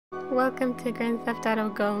Welcome to Grand Theft Auto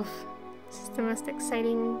Golf. This is the most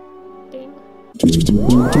exciting game.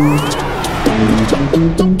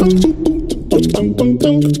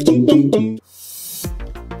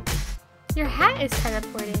 Your hat is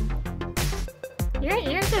teleporting.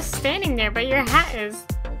 You're just standing there, but your hat is.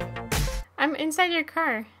 I'm inside your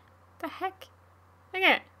car. The heck? Look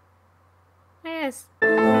at it. There it is.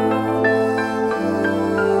 There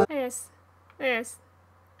it is. There it is.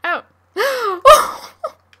 Oh.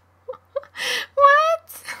 What?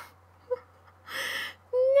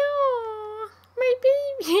 No. My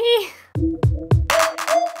baby.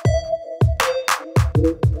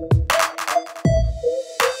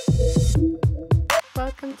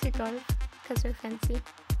 Welcome to golf, because we're fancy.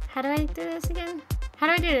 How do I do this again? How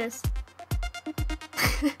do I do this?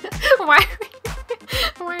 Why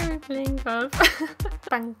are we playing golf?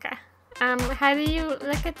 BUNKAH. How do you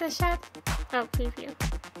look at the shot? Oh, preview.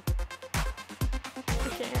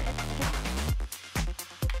 Okay, alright.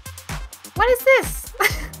 What is this?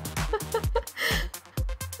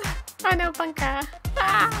 Oh no, BUNKAH.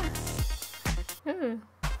 Ah! Ooh.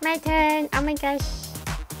 My turn. Oh my gosh.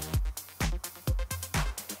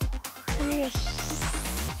 Oh my gosh.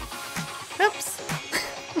 Oops.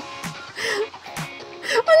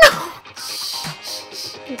 Oh no!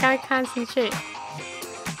 Shh. You gotta concentrate.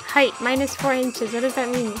 Height, -4 inches. What does that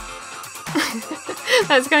mean?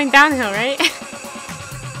 That's going downhill, right?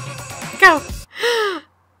 Go!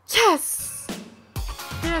 Yes!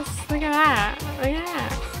 Yes, look at that. Look at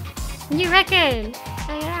that. New record!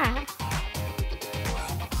 Look at that.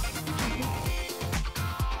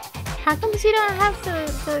 How come you don't have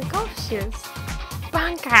the golf shoes?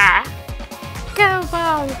 BUNKAH! Go,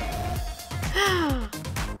 ball!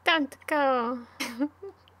 Don't go!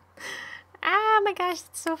 Ah, my gosh,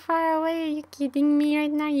 it's so far away. Are you kidding me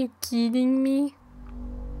right now? You kidding me?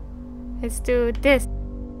 Let's do this.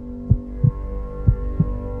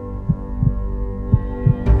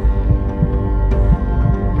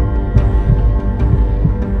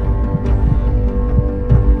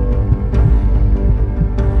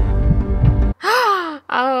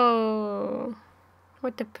 Oh,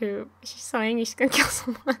 what the poop. She's so angry she's gonna kill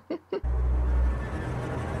someone.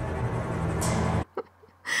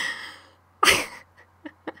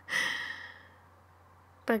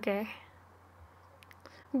 Booger.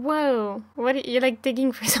 Whoa, what are you like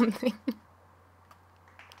digging for something?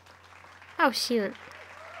 Oh shoot.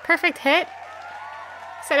 Perfect hit?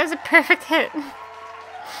 So that was a perfect hit.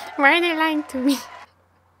 Why are they lying to me?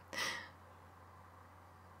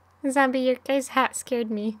 Zombie, your guy's hat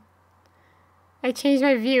scared me. I changed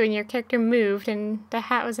my view and your character moved and the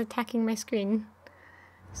hat was attacking my screen.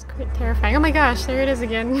 It's quite terrifying. Oh my gosh, there it is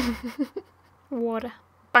again. Water.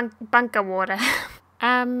 BUNKAH water.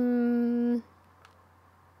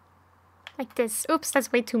 Like this. Oops,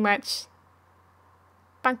 that's way too much.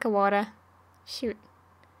 BUNKAH water. Shoot.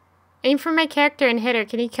 Aim for my character and hit her.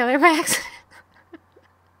 Can you kill her by accident?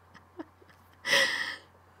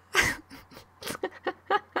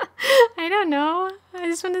 I don't know. I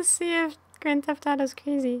just want to see if Grand Theft Auto's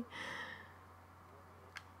crazy.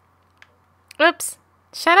 Oops.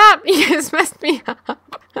 Shut up! You just messed me up.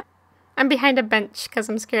 I'm behind a bench because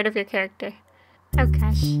I'm scared of your character. Oh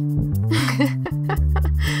gosh.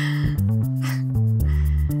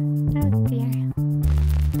 Oh dear.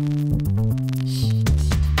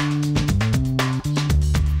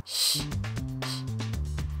 Shh.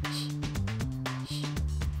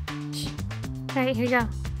 Alright, here you go.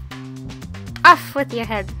 Off with your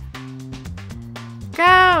head.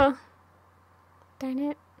 Go! Darn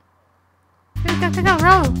it. Go,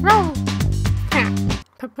 roll!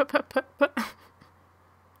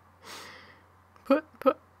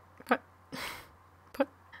 Put.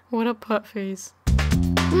 What a putt face.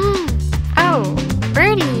 Oh,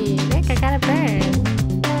 birdie! Look, I got a bird.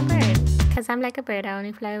 Because I'm like a bird, I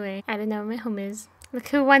only fly away. I don't know where my home is. Look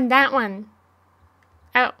who won that one.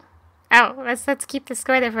 Oh, let's keep the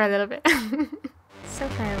score there for a little bit. So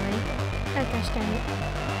far away. Oh gosh darn it.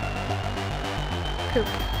 Poop.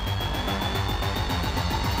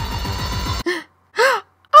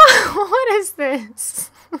 Oh, what is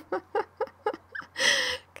this?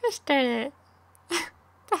 Gosh darn it.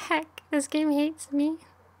 The heck? This game hates me.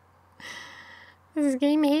 This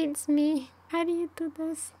game hates me. How do you do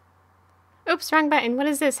this? Oops, wrong button. What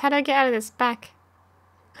is this? How do I get out of this? Back.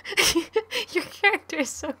 Your character is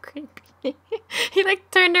so creepy. He like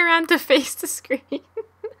turned around to face the screen.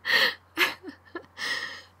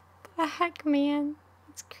 The heck, man?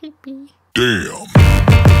 It's creepy. Damn.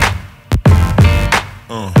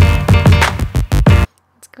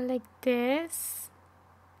 Let's go like this.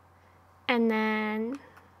 And then...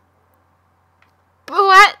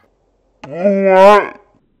 What? What?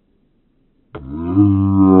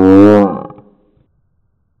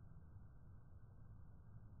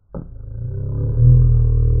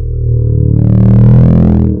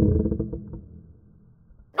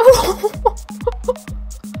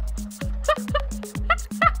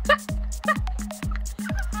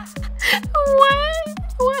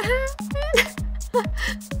 What happened?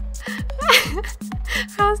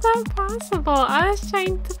 How's that possible? I was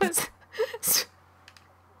trying to put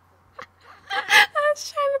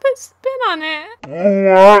spin on it.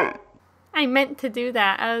 I meant to do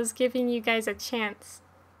that. I was giving you guys a chance.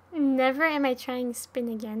 Never am I trying spin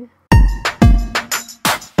again.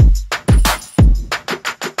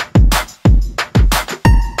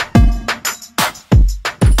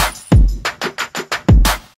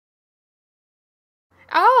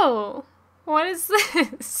 Oh, what is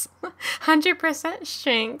this? 100%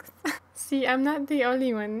 strength. See, I'm not the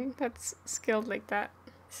only one that's skilled like that.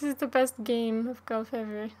 This is the best game of golf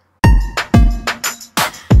ever.